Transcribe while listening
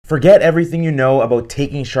Forget everything you know about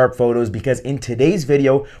taking sharp photos, because in today's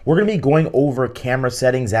video, we're going to be going over camera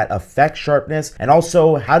settings that affect sharpness and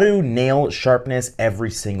also how to nail sharpness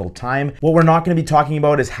every single time. What we're not going to be talking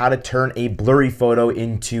about is how to turn a blurry photo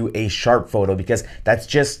into a sharp photo, because that's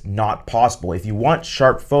just not possible. If you want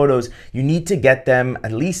sharp photos, you need to get them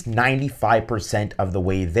at least 95% of the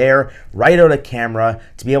way there, right out of camera,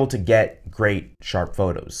 to be able to get great sharp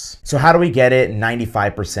photos. So how do we get it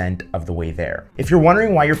 95% of the way there? If you're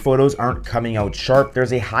wondering why your photos aren't coming out sharp,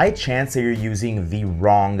 there's a high chance that you're using the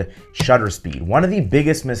wrong shutter speed. One of the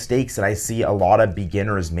biggest mistakes that I see a lot of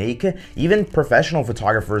beginners make, even professional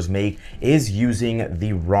photographers make, is using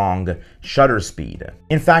the wrong shutter speed.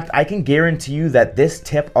 In fact, I can guarantee you that this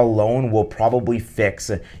tip alone will probably fix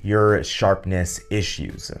your sharpness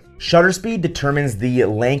issues. Shutter speed determines the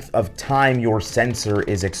length of time your sensor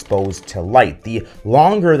is exposed to light. The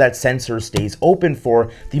longer that sensor stays open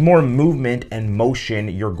for, the more movement and motion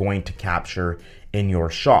you're going to capture in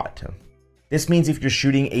your shot. This means if you're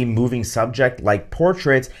shooting a moving subject like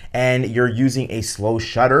portraits and you're using a slow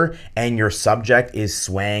shutter and your subject is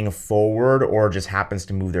swaying forward or just happens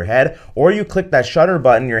to move their head, or you click that shutter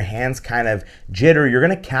button, your hands kind of jitter, you're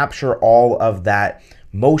gonna capture all of that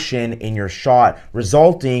motion in your shot,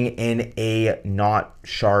 resulting in a not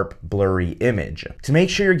sharp, blurry image. To make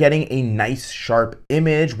sure you're getting a nice sharp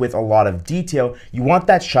image with a lot of detail, you want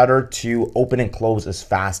that shutter to open and close as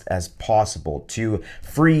fast as possible to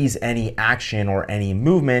freeze any action or any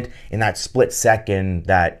movement in that split second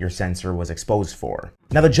that your sensor was exposed for.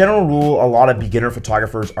 Now, the general rule a lot of beginner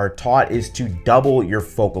photographers are taught is to double your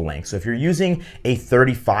focal length. So if you're using a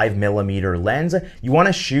 35mm lens, you want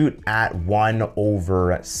to shoot at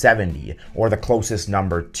 1/70 or the closest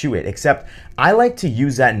number to it, except I like to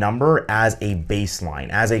use that number as a baseline,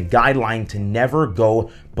 as a guideline to never go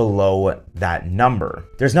below that number.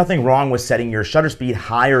 There's nothing wrong with setting your shutter speed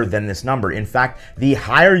higher than this number. In fact, the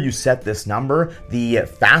higher you set this number, the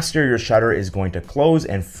faster your shutter is going to close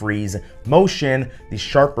and freeze motion, the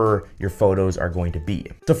sharper your photos are going to be.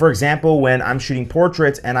 So for example, when I'm shooting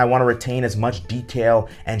portraits and I want to retain as much detail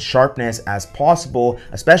and sharpness as possible,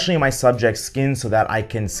 especially in my subject's skin so that I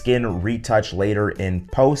can skin retouch later in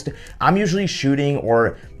post, I'm usually shooting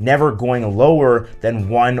or never going lower than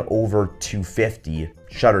 1/250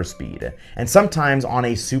 shutter speed. And sometimes on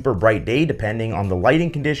a super bright day, depending on the lighting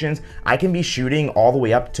conditions, I can be shooting all the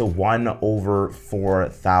way up to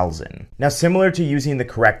 1/4000. Now, similar to using the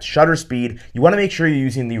correct shutter speed, you want to make sure you're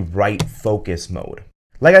using the right focus mode.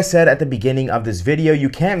 Like I said at the beginning of this video, you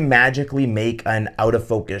can't magically make an out of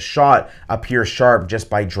focus shot appear sharp just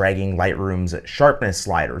by dragging Lightroom's sharpness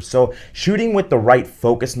slider. So shooting with the right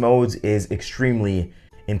focus modes is extremely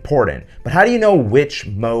important. But how do you know which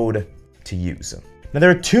mode to use? Now, there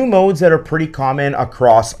are two modes that are pretty common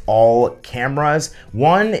across all cameras.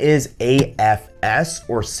 One is AFS,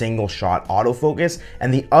 or single shot autofocus,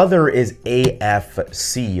 and the other is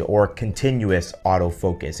AFC, or continuous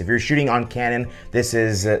autofocus. If you're shooting on Canon, this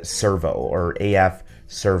is servo, or AF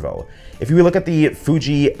servo. If you look at the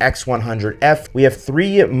Fuji X100F, we have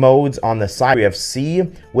three modes on the side. We have C,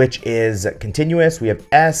 which is continuous, we have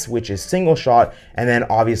S, which is single shot, and then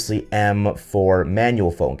obviously M for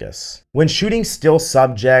manual focus. When shooting still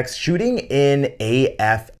subjects, shooting in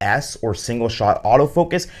AFS, or single shot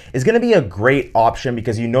autofocus, is going to be a great option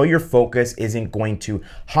because you know your focus isn't going to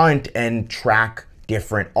hunt and track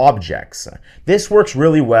different objects. This works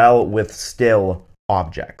really well with still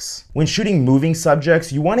objects. When shooting moving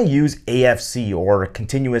subjects, you want to use AFC, or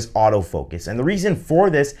continuous autofocus. And the reason for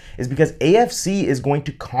this is because AFC is going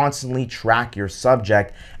to constantly track your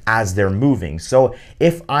subject as they're moving. So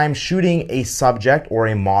if I'm shooting a subject or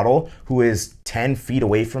a model who is 10 feet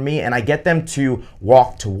away from me and I get them to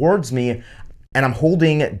walk towards me and I'm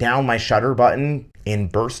holding down my shutter button in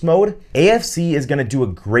burst mode, AFC is going to do a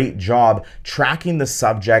great job tracking the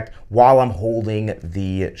subject while I'm holding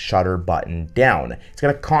the shutter button down. It's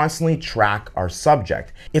going to constantly track our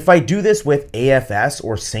subject. If I do this with AFS,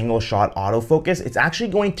 or single shot autofocus, it's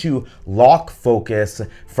actually going to lock focus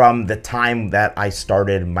from the time that I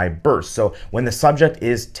started my burst. So when the subject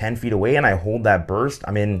is 10 feet away and I hold that burst,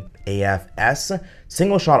 I'm in AFS,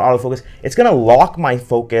 single shot autofocus, it's going to lock my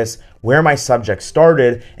focus where my subject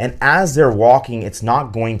started, and as they're walking, it's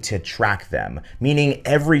not going to track them, meaning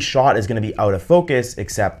every shot is going to be out of focus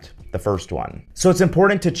except the first one. So it's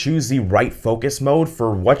important to choose the right focus mode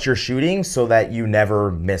for what you're shooting so that you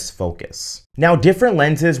never miss focus. Now, different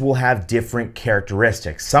lenses will have different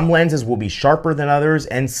characteristics. Some lenses will be sharper than others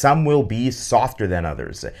and some will be softer than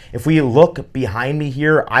others. If we look behind me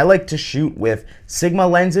here, I like to shoot with Sigma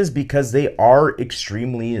lenses because they are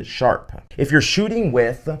extremely sharp. If you're shooting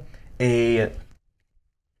with a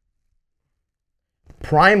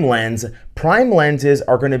prime lens, prime lenses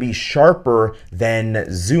are going to be sharper than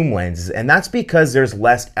zoom lenses, and that's because there's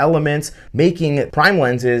less elements, making prime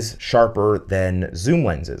lenses sharper than zoom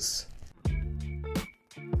lenses.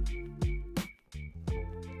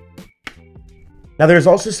 Now there's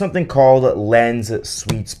also something called lens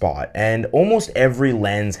sweet spot, and almost every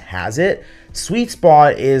lens has it. Sweet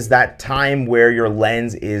spot is that time where your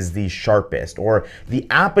lens is the sharpest, or the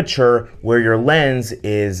aperture where your lens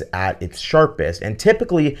is at its sharpest. And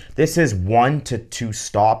typically this is 1 to 2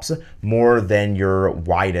 stops more than your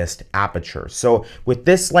widest aperture. So with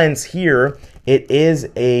this lens here, it is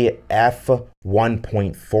a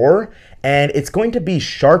f1.4, and it's going to be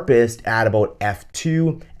sharpest at about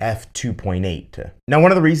f2, f2.8. Now,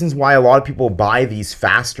 one of the reasons why a lot of people buy these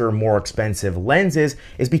faster, more expensive lenses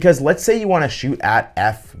is because let's say you want to shoot at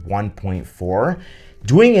f1.4,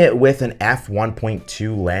 doing it with an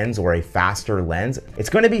f1.2 lens or a faster lens, it's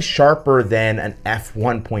going to be sharper than an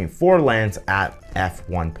f1.4 lens at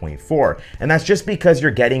f1.4. And that's just because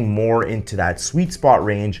you're getting more into that sweet spot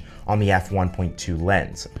range on the f1.2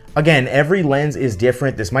 lens. Again, every lens is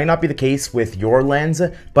different. This might not be the case with your lens,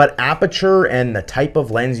 but aperture and the type of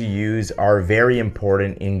lens you use are very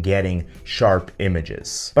important in getting sharp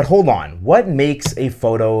images. But hold on, what makes a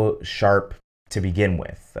photo sharp to begin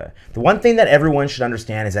with? The one thing that everyone should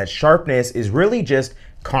understand is that sharpness is really just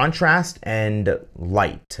contrast and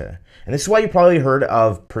light. And this is why you probably heard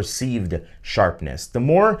of perceived sharpness. The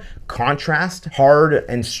more contrast, hard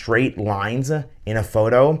and straight lines in a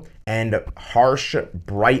photo, and harsh,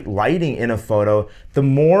 bright lighting in a photo, the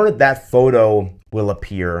more that photo will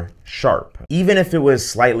appear sharp, even if it was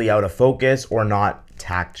slightly out of focus or not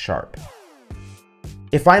tacked sharp.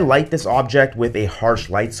 If I light this object with a harsh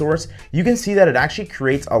light source, you can see that it actually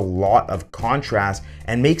creates a lot of contrast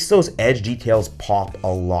and makes those edge details pop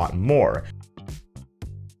a lot more.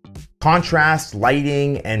 Contrast,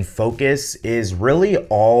 lighting, and focus is really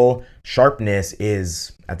all sharpness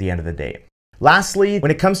is at the end of the day. Lastly,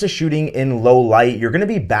 when it comes to shooting in low light, you're going to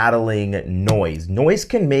be battling noise. Noise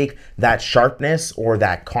can make that sharpness or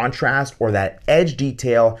that contrast or that edge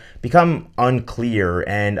detail become unclear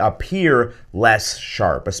and appear less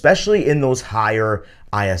sharp, especially in those higher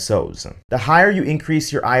ISOs. The higher you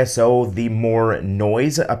increase your ISO, the more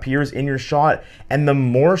noise appears in your shot and the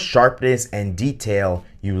more sharpness and detail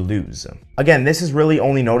you lose. Again, this is really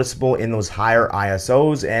only noticeable in those higher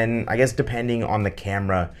ISOs and I guess depending on the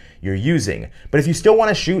camera you're using. But if you still want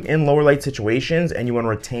to shoot in lower light situations and you want to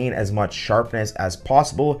retain as much sharpness as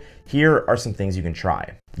possible, here are some things you can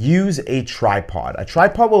try. Use a tripod. A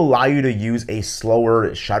tripod will allow you to use a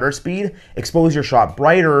slower shutter speed, expose your shot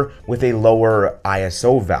brighter with a lower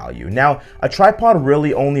ISO value. Now, a tripod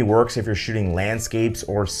really only works if you're shooting landscapes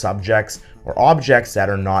or subjects or objects that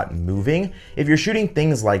are not moving. If you're shooting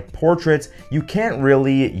things like portraits, you can't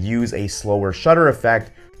really use a slower shutter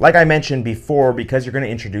effect, like I mentioned before, because you're going to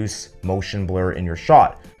introduce motion blur in your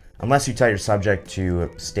shot, unless you tell your subject to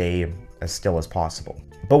stay as still as possible.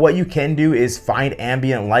 But what you can do is find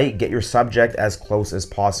ambient light, get your subject as close as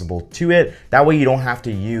possible to it. That way you don't have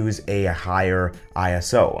to use a higher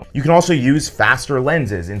ISO. You can also use faster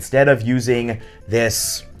lenses. Instead of using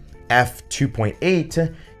this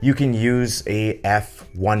f2.8, you can use a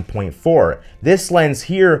f1.4. This lens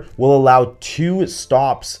here will allow 2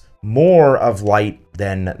 stops more of light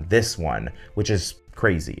than this one, which is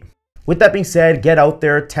crazy. With that being said, get out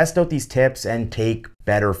there, test out these tips, and take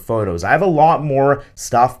better photos. I have a lot more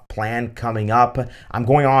stuff planned coming up. I'm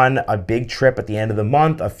going on a big trip at the end of the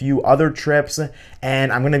month, a few other trips,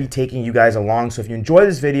 and I'm going to be taking you guys along. So if you enjoy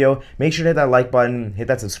this video, make sure to hit that like button, hit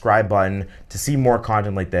that subscribe button to see more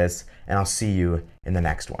content like this, and I'll see you in the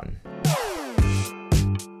next one.